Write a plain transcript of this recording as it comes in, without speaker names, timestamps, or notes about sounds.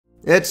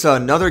It's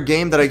another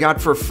game that I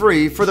got for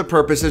free for the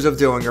purposes of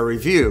doing a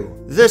review,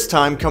 this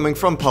time coming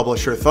from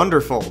publisher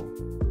Thunderful.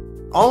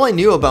 All I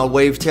knew about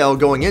Wavetale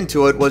going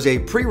into it was a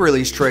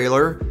pre-release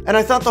trailer, and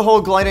I thought the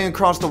whole gliding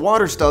across the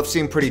water stuff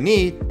seemed pretty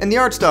neat, and the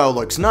art style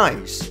looks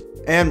nice.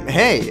 And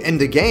hey, in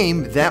the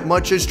game, that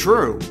much is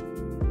true.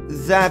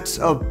 That's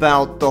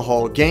about the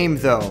whole game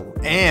though,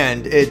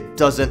 and it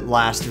doesn't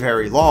last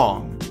very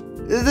long.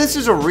 This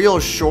is a real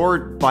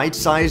short,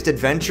 bite-sized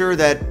adventure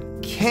that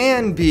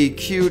can be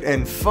cute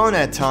and fun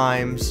at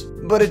times,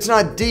 but it's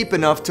not deep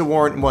enough to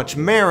warrant much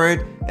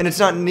merit, and it's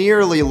not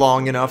nearly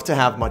long enough to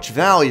have much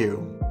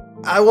value.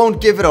 I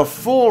won't give it a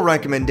full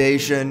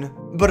recommendation,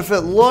 but if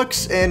it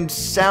looks and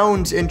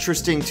sounds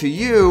interesting to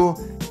you,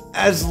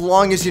 as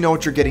long as you know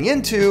what you're getting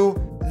into,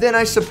 then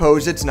I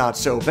suppose it's not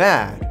so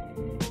bad.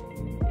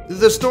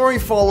 The story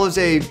follows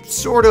a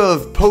sort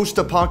of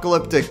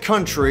post-apocalyptic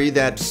country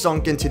that's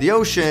sunk into the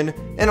ocean,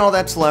 and all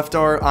that's left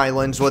are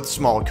islands with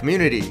small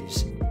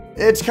communities.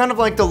 It's kind of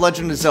like The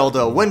Legend of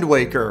Zelda Wind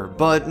Waker,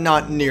 but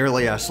not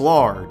nearly as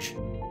large.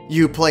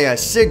 You play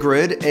as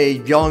Sigrid, a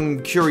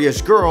young,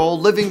 curious girl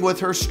living with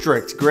her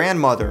strict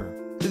grandmother.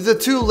 The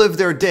two live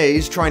their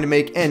days trying to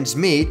make ends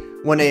meet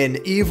when an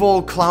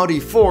evil, cloudy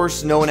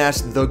force known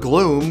as the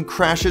Gloom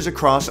crashes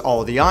across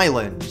all the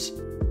islands.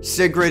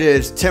 Sigrid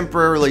is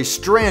temporarily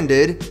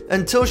stranded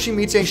until she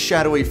meets a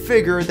shadowy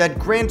figure that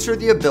grants her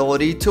the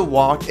ability to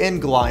walk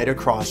and glide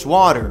across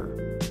water.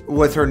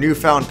 With her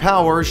newfound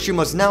powers, she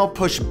must now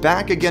push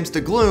back against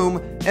the Gloom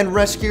and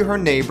rescue her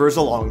neighbors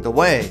along the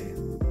way.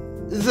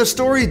 The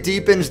story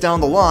deepens down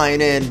the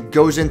line and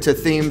goes into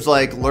themes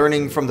like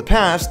learning from the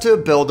past to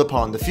build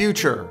upon the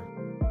future.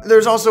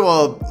 There's also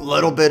a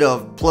little bit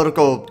of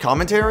political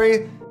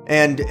commentary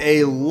and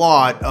a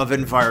lot of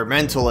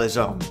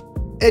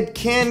environmentalism. It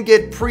can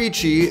get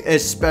preachy,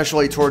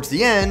 especially towards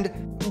the end,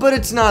 but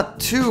it's not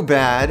too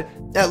bad,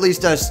 at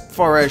least as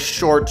far as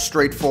short,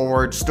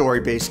 straightforward,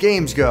 story-based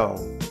games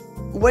go.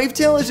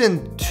 Wavetale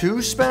isn't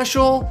too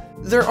special.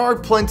 There are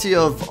plenty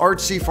of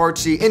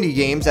artsy-fartsy indie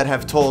games that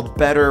have told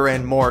better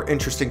and more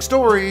interesting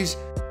stories,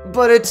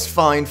 but it's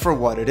fine for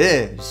what it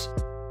is.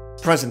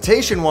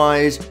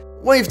 Presentation-wise,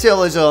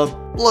 Wavetale is a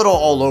little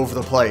all over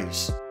the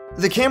place.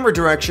 The camera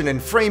direction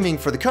and framing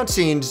for the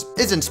cutscenes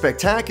isn't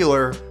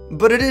spectacular,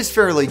 but it is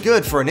fairly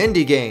good for an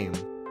indie game.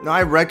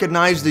 I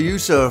recognize the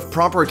use of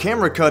proper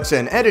camera cuts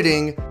and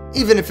editing,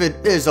 even if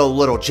it is a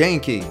little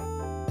janky.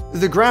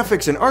 The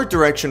graphics and art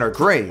direction are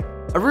great.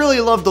 I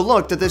really love the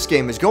look that this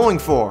game is going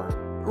for.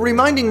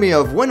 Reminding me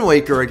of Wind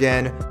Waker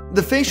again,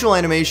 the facial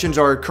animations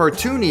are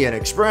cartoony and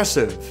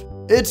expressive.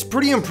 It's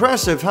pretty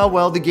impressive how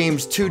well the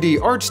game's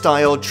 2D art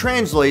style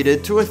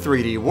translated to a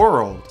 3D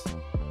world.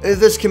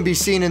 This can be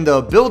seen in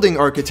the building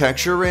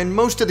architecture and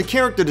most of the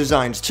character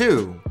designs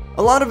too.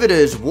 A lot of it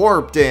is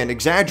warped and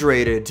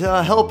exaggerated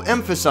to help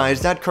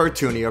emphasize that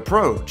cartoony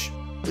approach.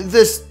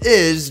 This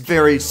is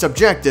very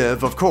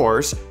subjective, of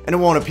course, and it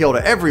won't appeal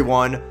to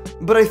everyone,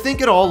 but I think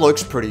it all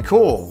looks pretty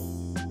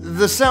cool.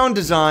 The sound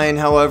design,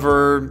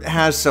 however,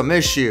 has some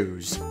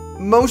issues.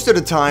 Most of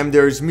the time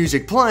there's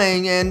music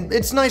playing and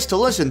it's nice to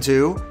listen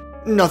to.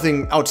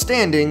 Nothing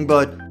outstanding,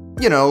 but,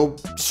 you know,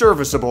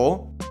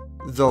 serviceable.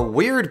 The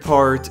weird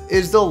part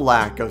is the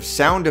lack of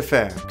sound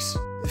effects.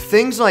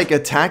 Things like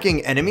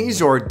attacking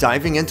enemies or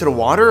diving into the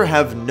water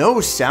have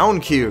no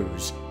sound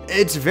cues.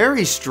 It's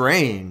very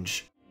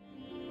strange.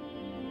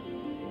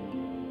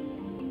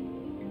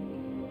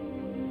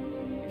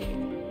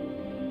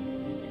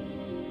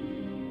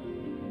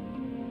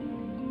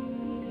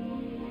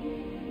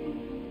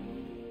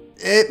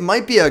 It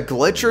might be a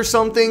glitch or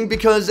something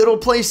because it'll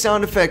play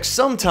sound effects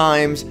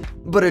sometimes,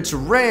 but it's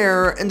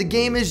rare and the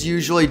game is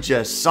usually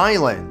just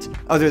silent,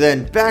 other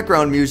than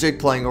background music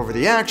playing over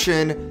the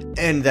action,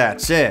 and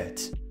that's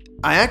it.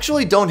 I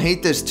actually don't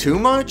hate this too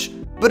much,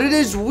 but it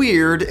is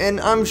weird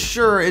and I'm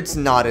sure it's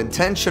not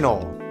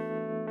intentional.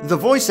 The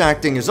voice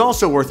acting is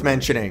also worth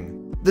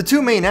mentioning. The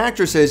two main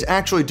actresses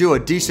actually do a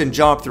decent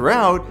job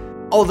throughout,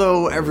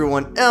 although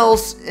everyone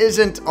else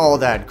isn't all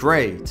that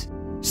great.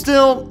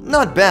 Still,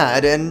 not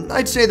bad, and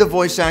I'd say the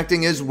voice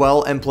acting is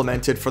well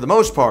implemented for the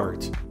most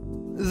part.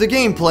 The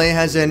gameplay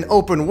has an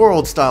open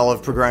world style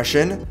of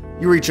progression.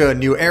 You reach a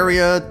new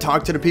area,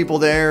 talk to the people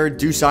there,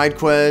 do side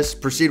quests,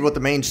 proceed with the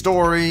main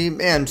story,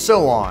 and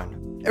so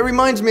on. It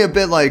reminds me a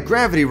bit like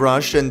Gravity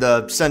Rush in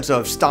the sense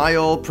of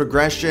style,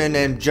 progression,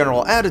 and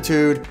general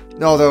attitude,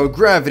 although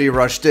Gravity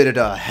Rush did it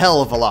a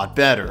hell of a lot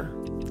better.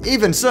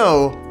 Even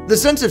so, the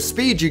sense of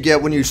speed you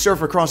get when you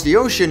surf across the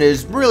ocean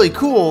is really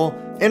cool,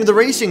 and the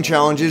racing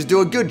challenges do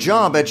a good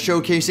job at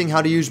showcasing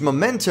how to use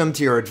momentum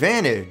to your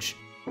advantage.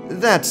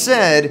 That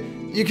said,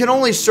 you can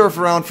only surf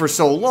around for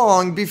so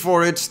long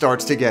before it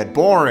starts to get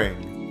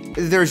boring.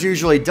 There's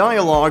usually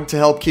dialogue to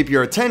help keep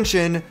your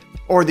attention,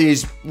 or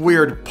these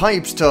weird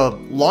pipes to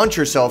launch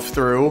yourself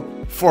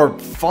through, for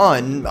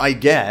fun, I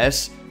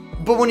guess.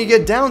 But when you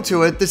get down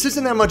to it, this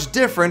isn't that much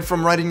different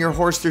from riding your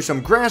horse through some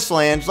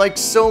grasslands like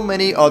so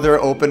many other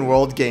open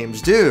world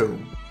games do.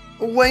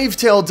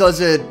 Wavetale does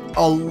it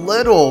a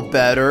little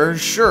better,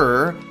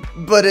 sure,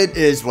 but it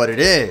is what it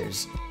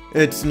is.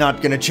 It's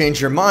not gonna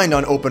change your mind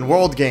on open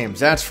world games,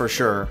 that's for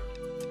sure.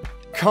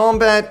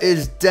 Combat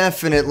is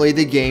definitely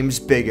the game's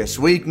biggest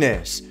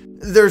weakness.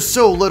 There's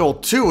so little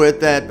to it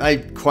that I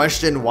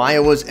question why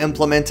it was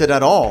implemented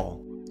at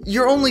all.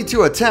 Your only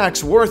two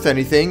attacks worth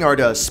anything are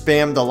to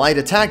spam the light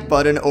attack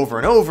button over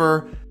and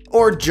over,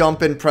 or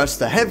jump and press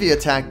the heavy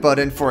attack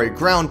button for a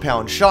ground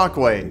pound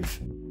shockwave.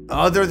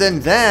 Other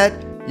than that,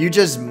 you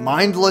just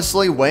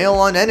mindlessly wail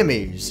on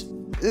enemies.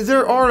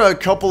 There are a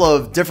couple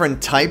of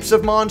different types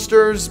of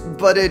monsters,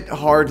 but it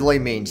hardly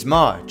means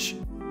much.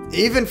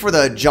 Even for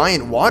the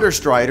giant water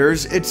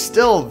striders, it's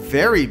still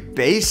very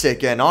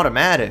basic and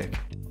automatic.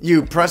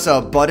 You press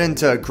a button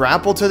to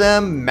grapple to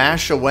them,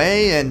 mash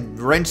away, and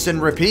rinse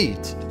and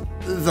repeat.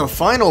 The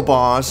final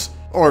boss,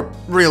 or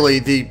really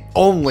the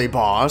only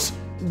boss,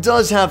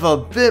 does have a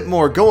bit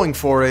more going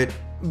for it,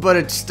 but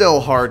it's still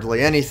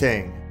hardly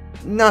anything.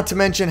 Not to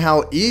mention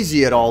how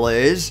easy it all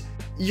is.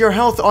 Your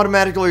health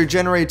automatically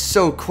regenerates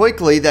so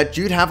quickly that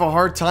you'd have a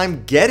hard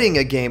time getting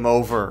a game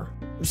over.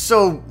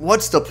 So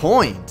what's the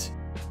point?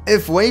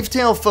 If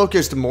Wavetale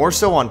focused more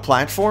so on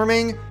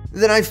platforming,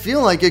 then I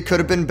feel like it could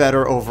have been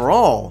better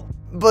overall.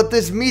 But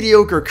this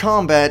mediocre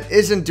combat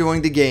isn't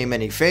doing the game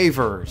any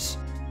favors.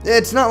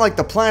 It's not like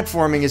the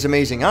platforming is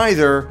amazing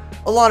either.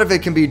 A lot of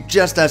it can be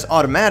just as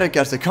automatic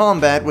as the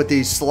combat with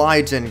these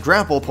slides and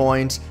grapple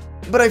points,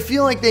 but I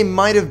feel like they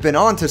might have been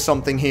onto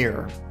something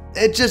here.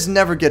 It just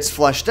never gets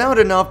fleshed out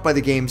enough by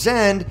the game's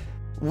end,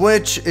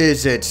 which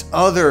is its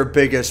other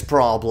biggest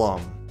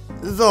problem.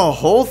 The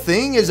whole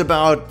thing is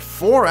about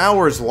 4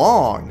 hours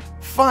long,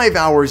 5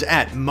 hours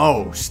at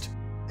most.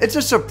 It's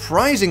a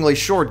surprisingly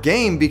short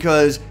game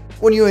because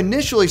when you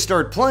initially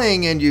start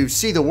playing and you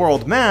see the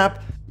world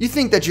map, you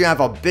think that you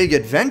have a big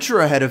adventure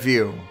ahead of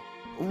you.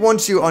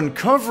 Once you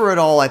uncover it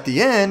all at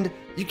the end,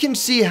 you can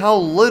see how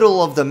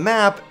little of the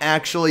map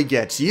actually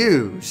gets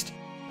used.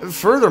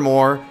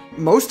 Furthermore,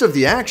 most of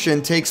the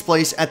action takes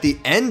place at the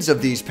ends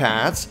of these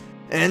paths,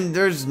 and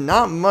there's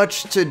not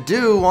much to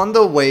do on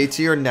the way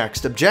to your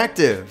next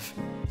objective.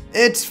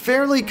 It's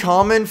fairly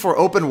common for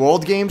open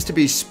world games to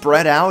be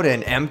spread out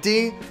and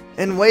empty,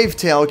 and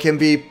Wavetale can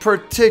be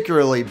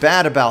particularly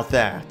bad about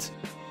that.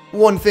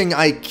 One thing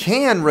I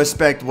can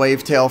respect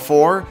Wavetale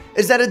for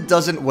is that it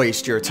doesn't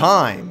waste your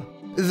time.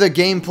 The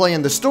gameplay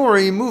and the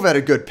story move at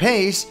a good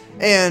pace,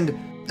 and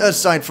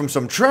aside from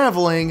some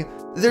traveling,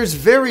 there's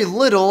very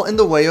little in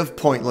the way of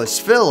pointless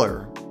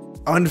filler.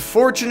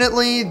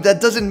 Unfortunately,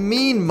 that doesn't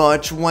mean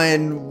much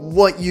when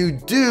what you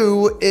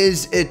do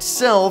is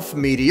itself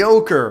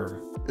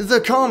mediocre.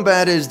 The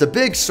combat is the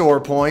big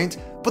sore point,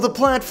 but the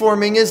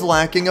platforming is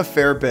lacking a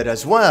fair bit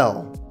as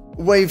well.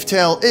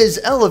 Wavetale is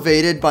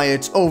elevated by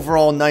its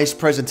overall nice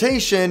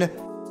presentation,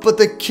 but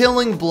the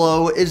killing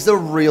blow is the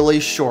really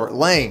short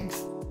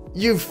length.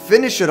 You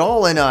finish it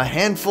all in a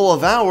handful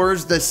of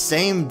hours the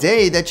same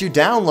day that you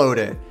download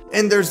it,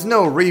 and there's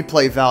no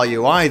replay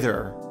value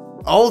either.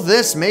 All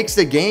this makes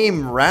the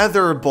game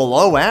rather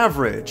below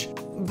average,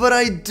 but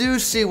I do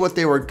see what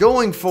they were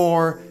going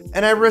for,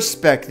 and I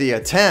respect the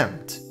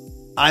attempt.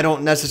 I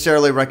don't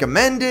necessarily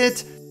recommend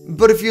it,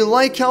 but if you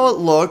like how it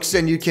looks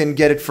and you can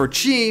get it for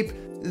cheap,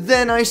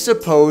 then I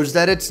suppose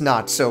that it's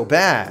not so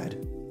bad.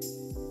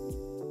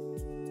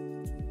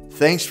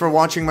 Thanks for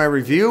watching my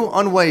review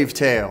on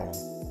Wavetale.